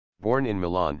Born in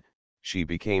Milan, she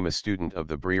became a student of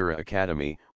the Brera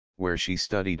Academy, where she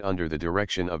studied under the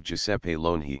direction of Giuseppe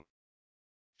Lonhi.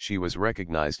 She was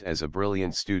recognized as a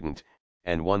brilliant student,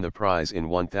 and won the prize in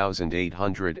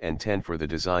 1810 for the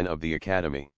design of the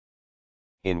academy.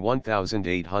 In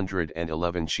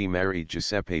 1811 she married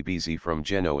Giuseppe Bisi from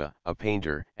Genoa, a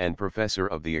painter and professor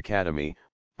of the academy,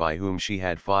 by whom she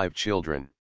had 5 children.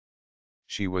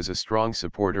 She was a strong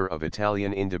supporter of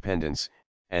Italian independence,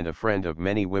 and a friend of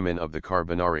many women of the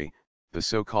Carbonari, the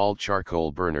so-called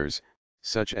charcoal burners,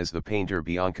 such as the painter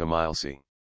Bianca Milesi.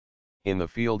 In the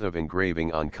field of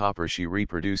engraving on copper she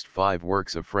reproduced 5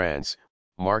 works of France,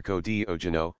 Marco di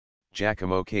Ogino,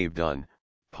 Giacomo Cavedon,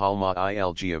 Palma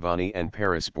il Giovanni and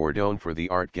Paris Bordone for the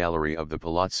art gallery of the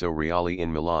Palazzo Reale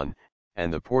in Milan,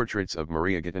 and the portraits of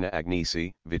Maria Gaetana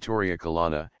Agnesi, Vittoria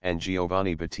Colonna and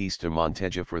Giovanni Battista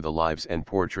Monteggia for the lives and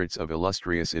portraits of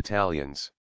illustrious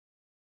Italians.